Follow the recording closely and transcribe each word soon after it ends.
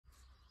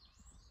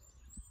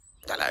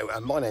Hello,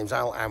 my name's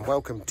Al and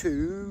welcome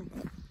to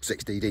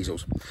 6D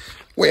Diesels.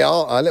 We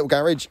are a little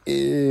garage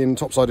in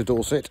top side of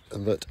Dorset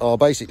that are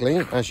basically,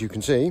 as you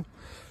can see,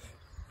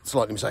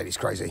 slightly Mercedes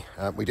crazy.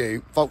 We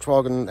do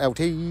Volkswagen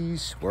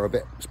LTs, we're a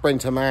bit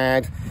Sprinter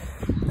mad,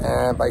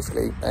 and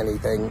basically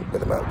anything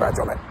with a Merc badge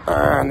on it,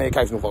 and the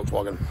occasional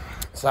Volkswagen.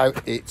 So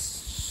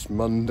it's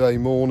Monday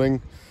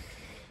morning,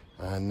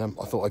 and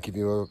I thought I'd give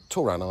you a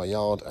tour around our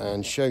yard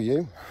and show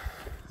you,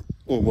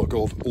 oh my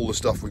god, all the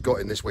stuff we've got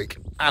in this week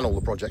and all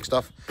the project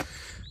stuff.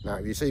 Now,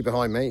 if you see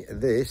behind me,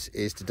 this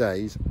is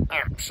today's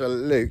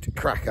absolute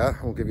cracker.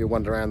 I'll give you a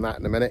wander around that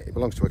in a minute. It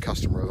belongs to a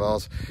customer of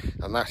ours,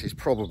 and that is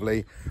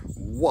probably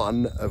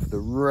one of the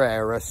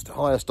rarest,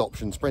 highest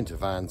option Sprinter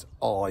vans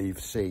I've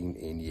seen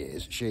in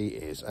years. She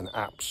is an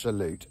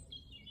absolute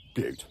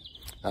beaut.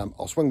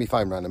 I'll swing my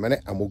phone around in a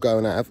minute and we'll go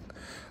and have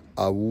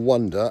a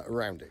wander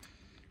around it.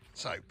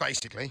 So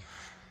basically,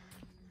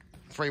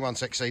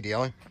 316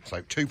 CDI,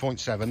 so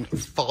 2.7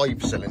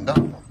 5-cylinder.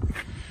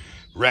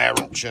 Rare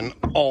option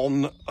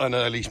on an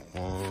early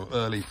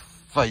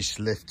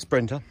facelift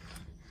Sprinter.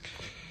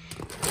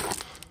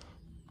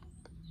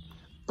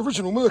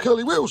 Original Merc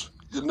alley wheels.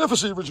 You'd never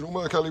see original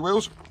Merc alley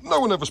wheels.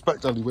 No one ever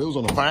spec'd alley wheels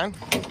on a van.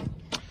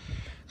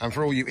 And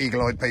for all you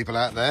eagle-eyed people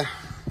out there,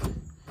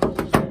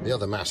 the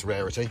other mass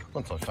rarity,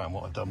 once I've found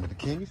what I've done with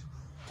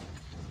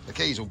the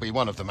keys will be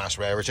one of the mass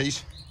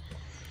rarities.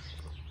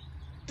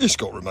 It's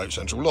got remote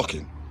central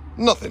locking.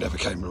 Nothing ever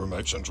came with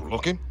remote central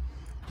locking.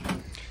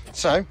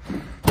 So,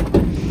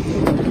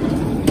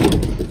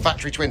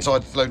 factory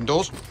twin-sided loading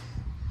doors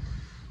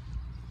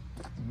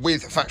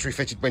with factory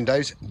fitted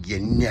windows. You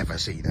never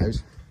see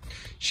those.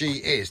 She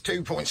is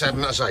 2.7,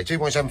 let's say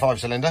 2.75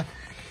 5-cylinder,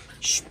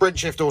 sprint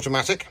shift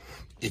automatic.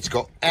 It's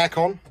got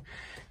aircon,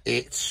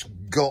 it's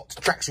got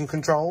traction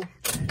control,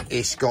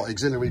 it's got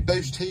auxiliary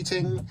boost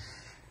heating,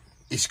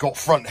 it's got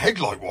front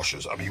headlight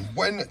washers. I mean,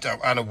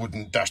 and a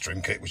wooden dash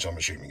trim kit, which I'm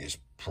assuming is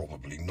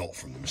probably not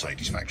from the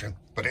Mercedes factory,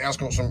 but it has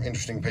got some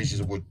interesting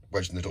pieces of wood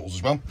wedged in the doors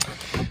as well.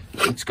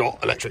 It's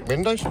got electric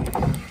windows,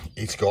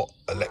 it's got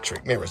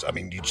electric mirrors. I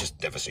mean, you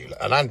just never see,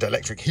 and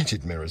electric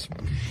heated mirrors.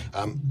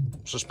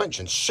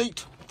 Suspension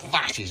seat,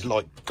 that is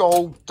like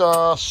gold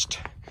dust.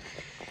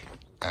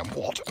 And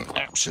what an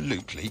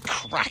absolutely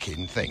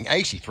cracking thing.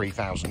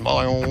 83,000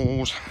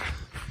 miles.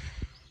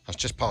 Has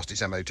just passed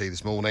its MOT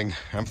this morning,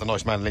 and for the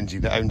nice man Lindsay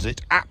that owns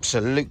it,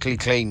 absolutely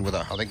clean with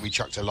her. I think we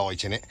chucked a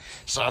light in it.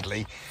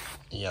 Sadly,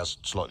 he has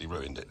slightly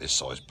ruined it this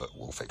size, but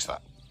we'll fix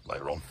that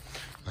later on.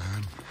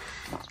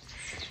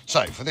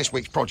 So for this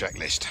week's project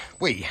list,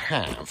 we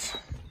have,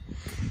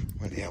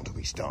 where the hell do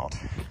we start?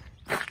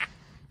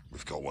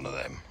 We've got one of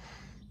them.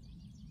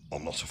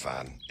 I'm not a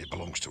fan. It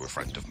belongs to a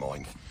friend of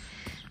mine,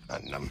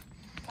 and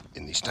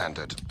in the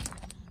standard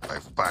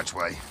oval badge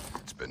way,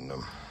 it's been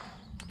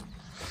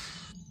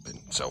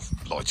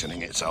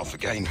self-lightening itself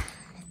again.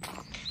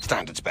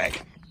 Standard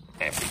spec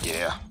every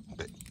year, a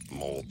bit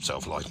more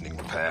self-lightening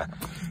repair.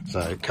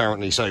 So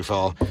currently, so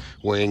far,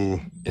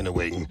 wing, inner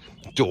wing,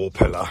 door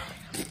pillar.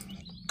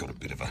 Got a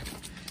bit of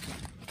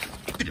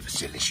a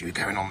seal issue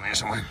going on there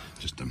somewhere.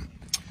 Just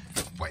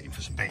waiting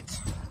for some bits.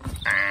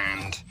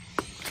 And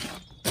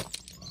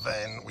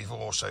then we've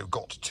also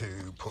got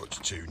to put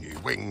 2 new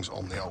wings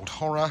on the old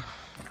Horror.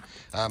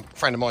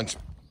 Friend of mine's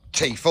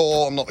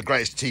T4. I'm not the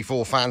greatest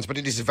T4 fans, but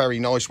it is a very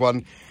nice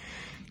one.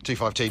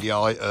 2.5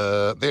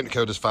 TDI. The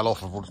intercoolers fell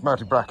off of all its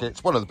mounting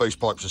brackets. One of the boost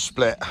pipes is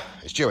split.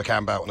 It's due a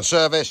cam belt and a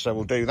service, so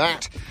we'll do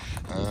that.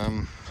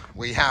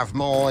 We have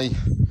my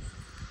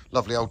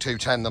lovely old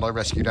 210 that I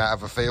rescued out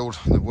of a field.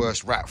 The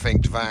worst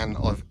rat-finked van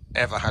I've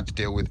ever had to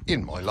deal with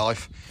in my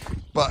life.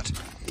 But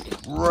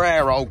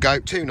rare old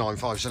goat, 2.9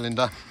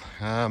 5-cylinder.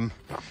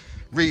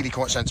 Really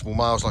quite sensible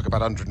miles, like about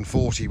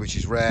 140, which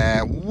is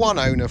rare. One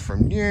owner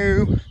from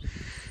new.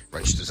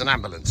 Registered as an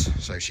ambulance,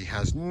 so she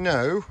has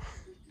no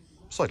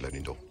side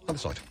loading door. Other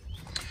side.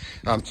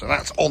 So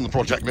that's on the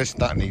project list.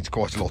 That needs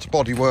quite a lot of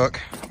body work.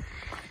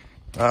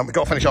 We've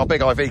got to finish our big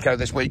Iveco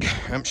this week.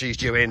 She's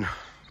due in,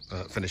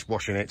 finish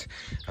washing it,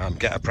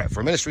 get her prep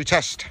for a ministry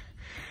test.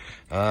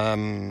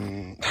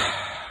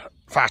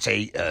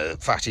 Fatty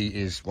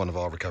is one of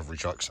our recovery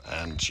trucks,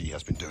 and she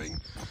has been doing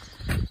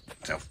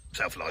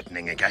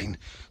self-lightening again.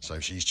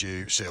 So she's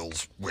due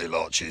sills, wheel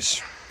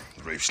arches,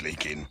 the roof's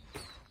leaking.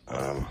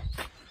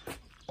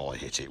 I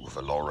hit it with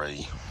a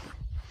lorry.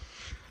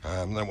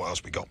 Then what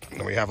else we got?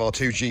 Then we have our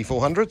 2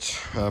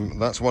 G400s.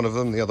 That's one of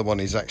them. The other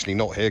one is actually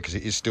not here because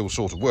it is still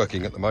sort of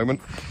working at the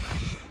moment.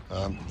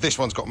 This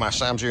one's got mass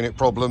SAMS unit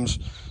problems,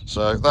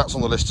 so that's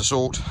on the list to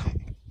sort.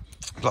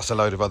 Plus a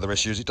load of other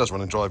issues. It does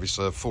run and drive its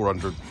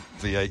 400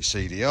 V8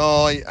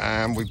 CDI,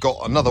 and we've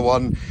got another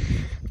one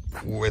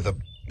with a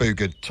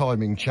boogered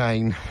timing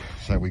chain,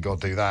 so we've got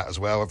to do that as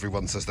well.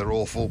 Everyone says they're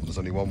awful, but there's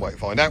only one way to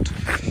find out.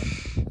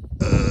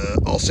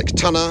 Our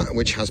 6-tonner,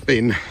 which has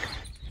been,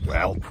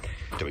 well,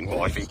 doing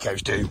what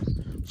Ivecos do,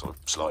 sort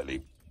of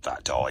slightly,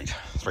 that died,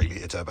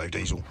 3-litre turbo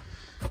diesel,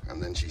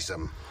 and then she's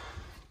been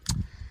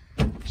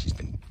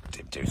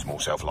doing some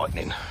more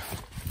self-lightening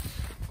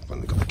when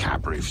they've got the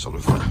cab roof sort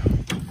of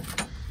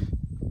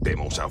bit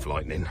more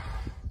self-lightening.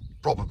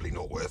 Probably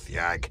not worth the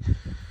ag,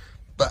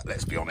 but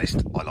let's be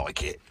honest, I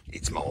like it.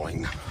 It's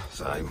mine.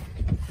 So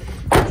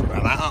let's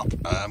round that up.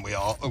 We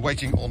are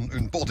waiting on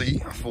a body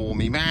for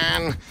me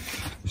man.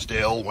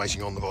 Still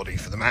waiting on the body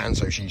for the man,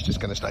 so she's just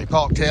going to stay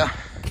parked here.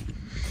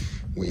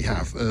 We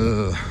have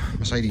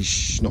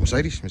Mercedes, not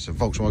Mercedes, it's a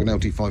Volkswagen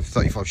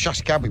LT535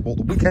 chassis cab we bought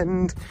the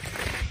weekend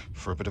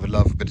for a bit of a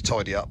love, a bit of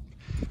tidy up.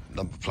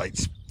 Number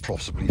plates,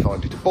 possibly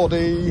find it a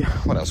body.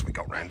 What else have we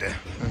got around here?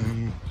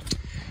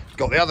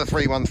 Got the other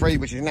 313,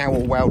 which is now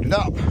all welded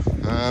up,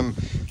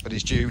 but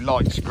is due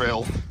lights,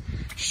 grille,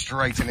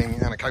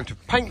 straightening and a coat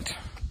of paint.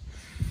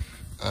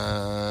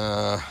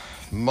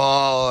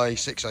 My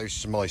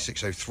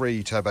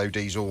 603 turbo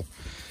diesel,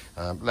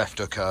 left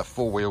hooker,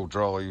 4-wheel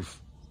drive,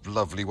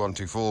 lovely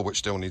 124, which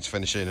still needs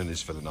finishing and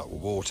is filling up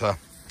with water.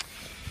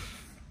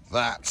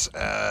 That's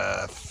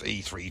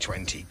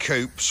E320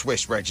 coupe,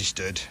 Swiss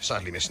registered,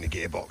 sadly missing a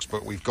gearbox,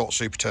 but we've got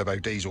super turbo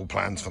diesel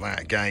plans for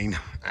that again,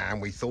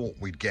 and we thought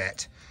we'd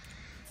get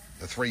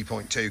the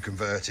 3.2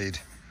 converted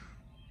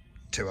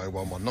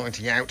 201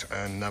 190 out,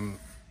 and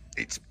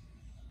it's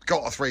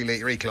got a 3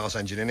 litre E-Class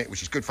engine in it,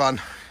 which is good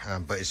fun,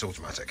 but it's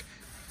automatic,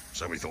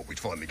 so we thought we'd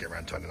finally get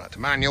around turning that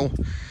to manual.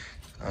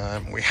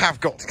 We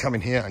have got to come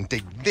in here and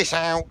dig this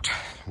out,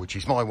 which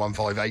is my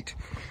 158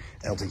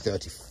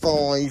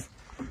 LT35,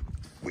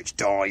 which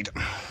died,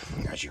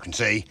 as you can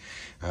see.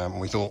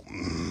 We thought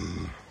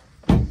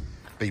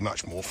be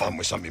much more fun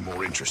with something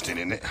more interesting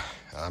in it.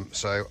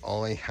 So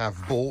I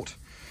have bought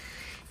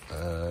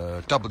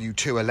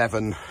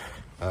W124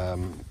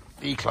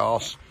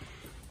 E-Class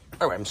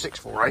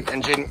OM648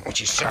 engine,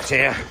 which is sat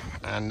here,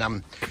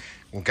 and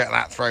we'll get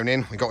that thrown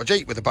in. We've got a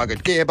Jeep with a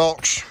buggered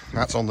gearbox,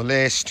 that's on the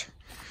list.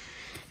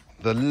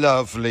 The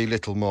lovely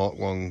little Mark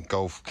 1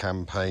 Golf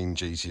Campaign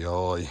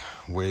GTI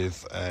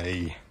with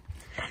a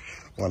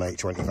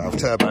 1.820 valve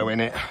turbo in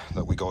it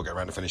that we got to get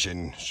around to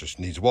finishing. It just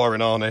needs a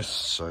wiring harness,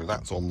 so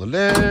that's on the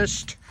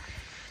list.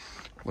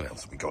 What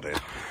else have we got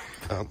here?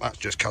 That's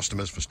just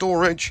customers for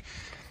storage.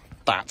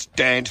 That's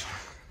dead.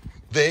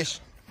 This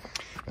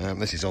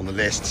is on the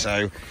list.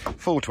 So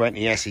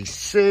 420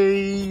 SEC,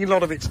 a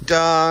lot of it's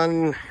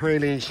done.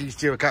 Really, she's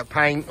due a cut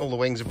paint. All the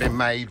wings have been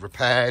made,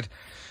 repaired.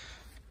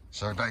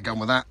 So I better go on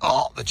with that.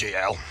 The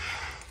GL.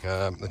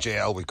 The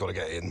GL we've got to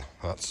get in.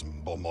 That's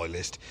on my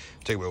list.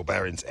 2-wheel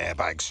bearings,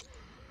 airbags,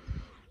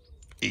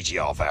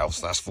 EGR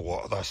valves. That's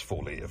 4 litre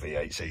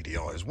V8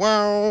 CDI as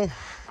well.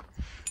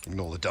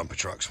 Ignore the dumper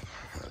trucks.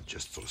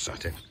 Just sort of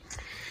sat in.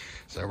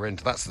 So we're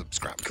into, that's the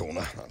scrap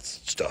corner. That's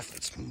stuff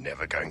that's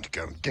never going to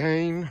go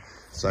again.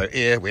 So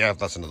here we have,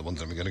 that's another one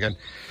that we're going to go.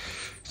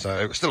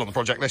 So still on the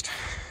project list.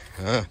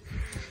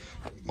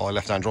 My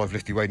left-hand drive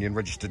Lithuanian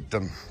registered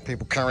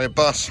people carrier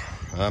bus.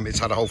 It's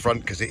had a whole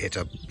front because it hit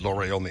a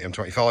lorry on the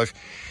M25.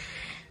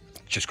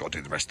 Just got to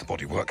do the rest of the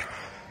bodywork.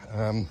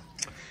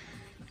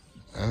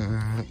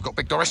 Got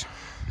Big Doris,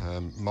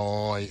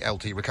 my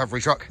LT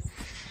recovery truck,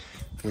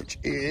 which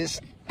is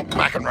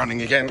back and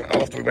running again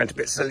after we went a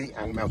bit silly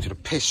and melted a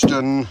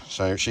piston.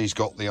 So she's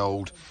got the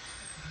old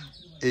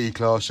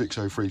E-Class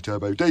 603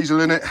 turbo diesel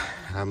in it.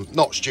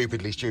 Not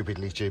stupidly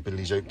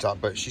zooped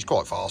up, but she's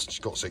quite fast. She's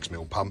got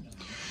 6mm pump.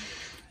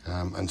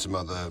 And some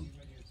other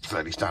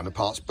fairly standard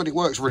parts, but it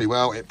works really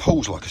well. It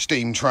pulls like a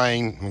steam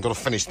train. We've got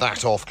to finish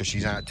that off because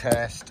she's out of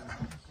test.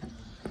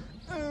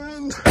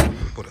 And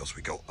what else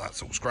we got?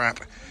 That's all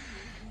scrap.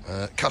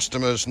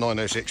 Customers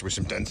 906 with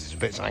some dents and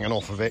bits hanging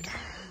off of it.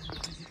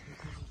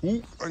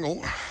 Ooh, hang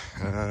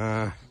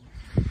on.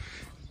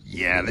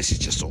 Yeah, this is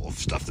just sort of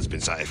stuff that's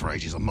been sat here for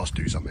ages. I must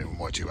do something with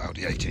my 2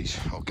 Audi 80s.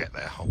 I'll get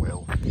there, I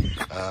will.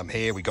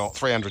 Here we got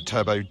 300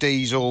 turbo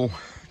diesel,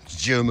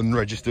 German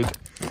registered.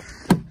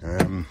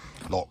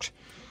 Locked.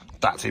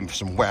 That's in for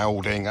some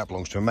welding, that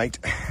belongs to a mate.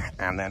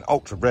 And then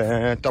ultra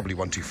rare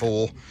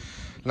W124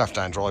 left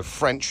hand drive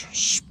French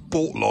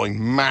Sportline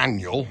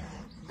manual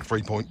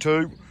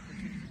 3.2,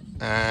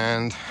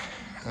 and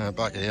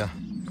back here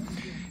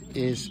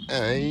is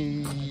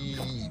a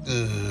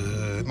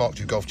Mark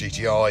 2 Golf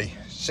GTI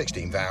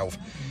 16 valve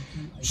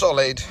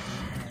solid,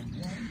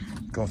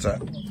 got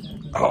a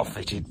half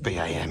fitted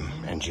BAM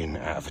engine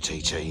out of a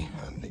TT,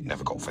 and it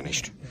never got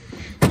finished.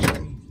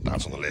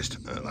 That's on the list.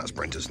 That's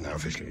Brenter's, now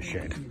officially a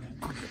shed.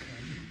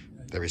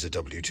 There is a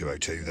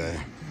W202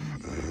 there.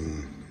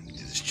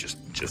 It's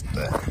just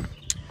there.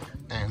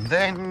 And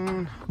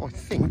then I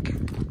think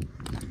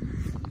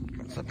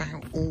that's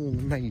about all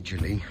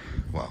majorly.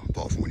 Well,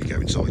 apart from when you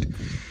go inside.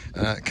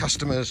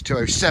 Customers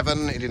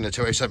 207. It isn't a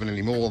 207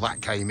 anymore.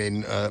 That came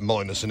in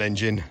minus an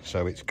engine,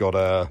 so it's got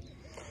a,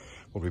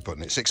 what are we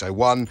putting it?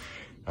 601.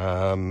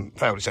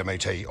 Failed its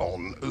MOT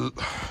on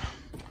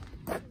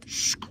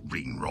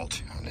screen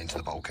rot and into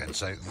the bulkhead,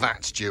 so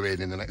that's due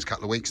in the next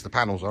couple of weeks. The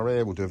panels are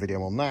here, we'll do a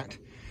video on that.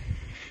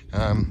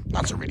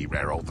 That's a really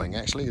rare old thing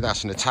actually.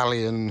 That's an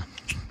Italian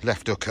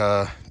left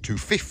hooker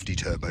 250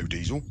 turbo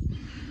diesel,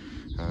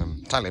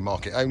 Italian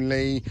market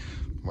only.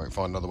 Won't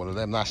find another one of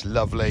them. That's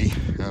lovely.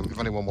 If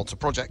anyone wants a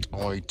project,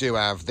 I do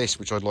have this,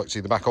 which I'd like to see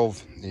the back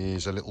of.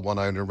 Is a little one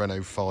owner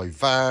Renault 5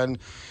 van,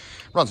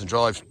 runs and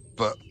drives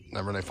but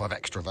the Renault 5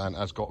 Extra van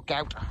has got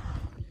gout.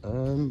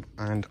 And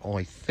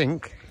I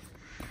think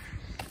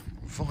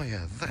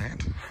via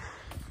that,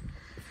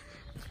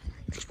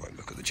 just won't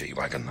look at the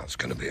G-Wagon, that's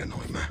going to be a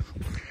nightmare.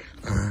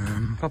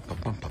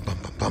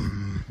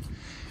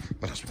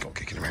 What else we got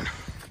kicking around?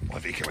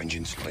 Iveco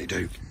engines, they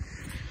do.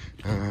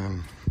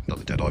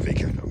 Another dead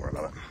Iveco, don't worry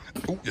about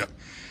that. Oh, yeah.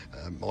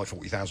 My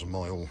 40,000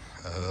 mile,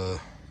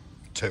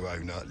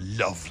 2-owner,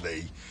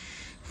 lovely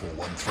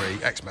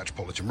 413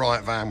 ex-Metropolitan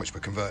Riot van, which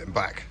we're converting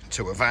back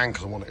to a van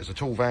because I want it as a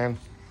tool van.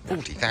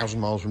 40,000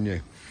 miles from new.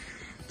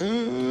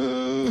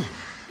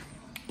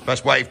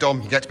 First wave,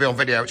 Dom. You get to be on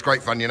video. It's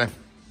great fun, you know.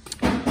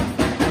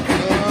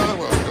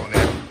 What else we got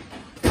here?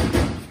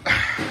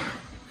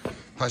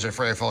 Peugeot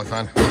 305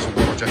 van. That's what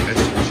the project is.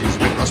 She's a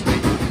bit rusty.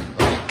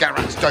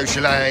 Garrett's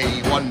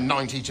Dauchelet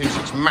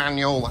 190-26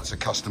 manual. That's a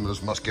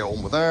customer's. Must get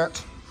on with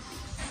that.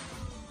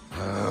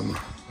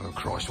 Oh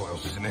Christ, what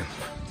else is in here?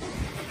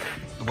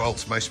 The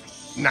world's most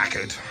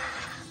knackered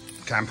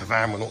camper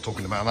van. We're not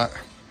talking about that.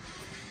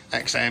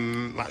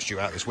 XM, that's due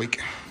out this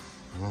week.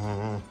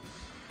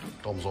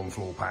 Dom's on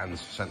floor pans,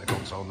 centre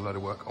console, a load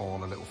of work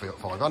on a little Fiat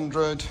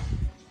 500.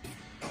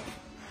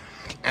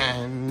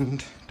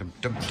 And,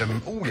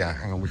 oh yeah,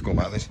 hang on, we've got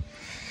about this.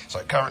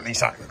 So currently,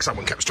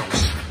 someone kept trying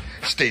to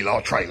steal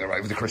our trailer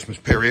over the Christmas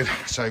period.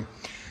 So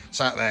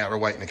sat there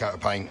awaiting a coat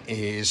of paint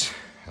is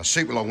a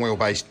super long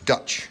wheelbase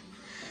Dutch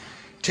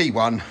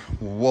T1,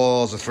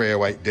 was a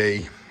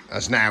 308D,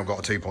 has now got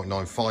a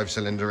 2.95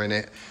 cylinder in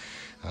it.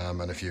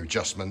 And a few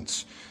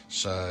adjustments,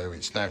 so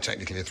it's now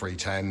technically a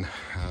 310.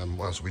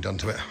 What else have we done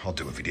to it? I'll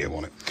do a video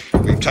on it.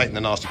 We've taken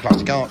the nasty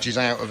plastic arches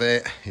out of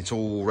it. It's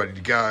all ready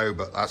to go,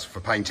 but that's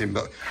for painting.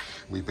 But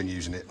we've been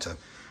using it to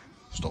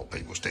stop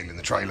people stealing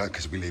the trailer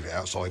because we leave it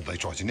outside, they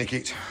try to nick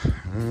it.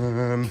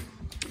 General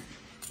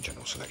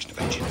selection of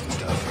engines and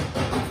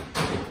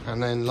stuff.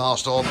 And then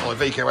last on,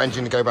 Iveco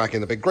engine to go back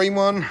in the big green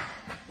one,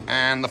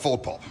 and the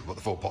Ford Pop, but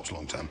the Ford Pop's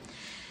long term.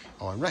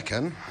 I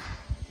reckon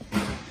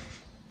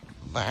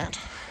that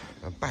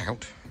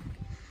about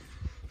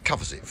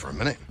covers it for a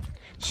minute.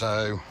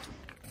 So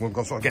we've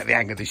got to sort of get the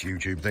hang of this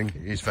YouTube thing.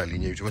 It is fairly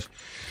new to us.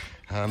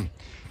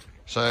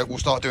 So we'll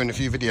start doing a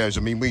few videos.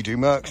 I mean, we do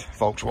Mercs,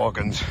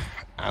 Volkswagens,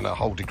 and a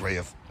whole degree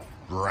of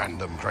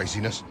random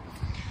craziness.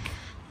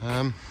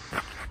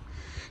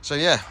 So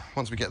yeah,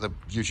 once we get the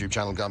YouTube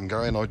channel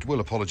going, I will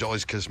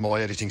apologise because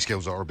my editing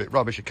skills are a bit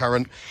rubbish at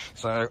current.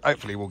 So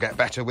hopefully we'll get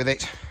better with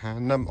it.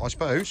 And I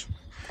suppose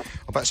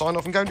I better sign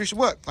off and go and do some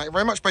work. Thank you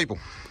very much, people.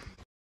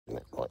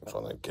 Right in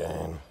front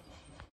again.